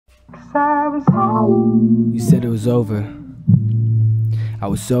You said it was over. I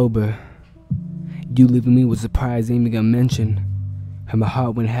was sober. You leaving me was a surprise, ain't even gonna mention. And my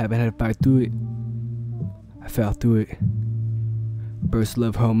heart went half, I had to fight through it. I fell through it. Burst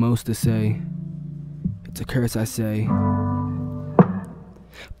love hurt most to say. It's a curse, I say.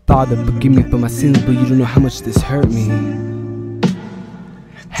 Father, forgive me for my sins, but you don't know how much this hurt me.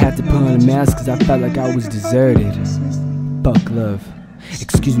 Had to put on a mask cause I felt like I was deserted. Fuck love.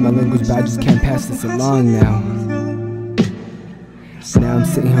 Excuse my language, but I just can't pass this along now. Now I'm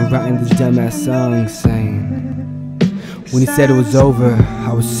sitting here writing this dumbass song saying, when he said it was over,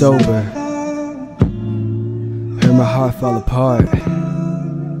 I was sober. Heard my heart fall apart.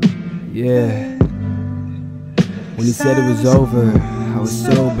 Yeah. When he said it was over, I was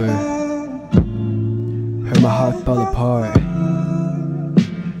sober. Heard my heart fall apart.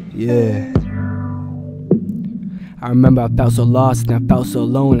 Yeah. I remember I felt so lost and I felt so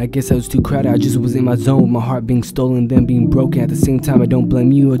alone. I guess I was too crowded, I just was in my zone with my heart being stolen, then being broken. At the same time, I don't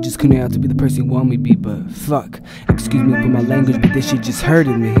blame you, I just couldn't have to be the person you want me to be. But fuck, excuse me for my language, but this shit just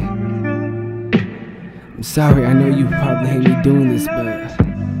hurted me. I'm sorry, I know you probably hate me doing this, but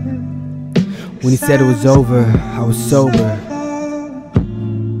when he said it was over, I was sober.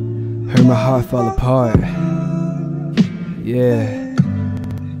 Heard my heart fall apart. Yeah.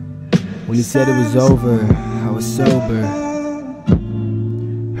 When he said it was over, I was sober.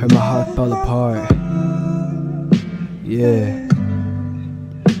 Heard my heart fall apart. Yeah.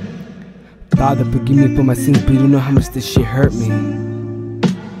 Father, forgive me for my sins, but you don't know how much this shit hurt me.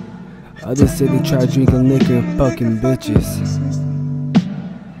 Others say they try drinking liquor and fucking bitches.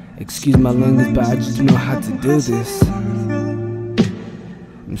 Excuse my language, but I just don't know how to do this.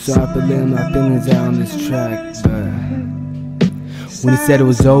 I'm sorry for letting my feelings out on this track, but when he said it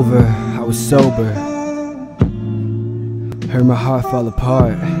was over, I was sober. Heard my heart fall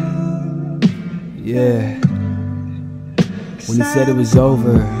apart. Yeah. When he said it was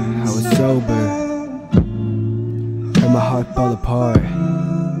over, I was sober. Heard my heart fall apart.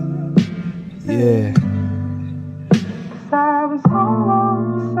 Yeah. I was so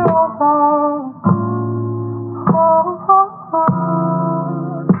long, so far.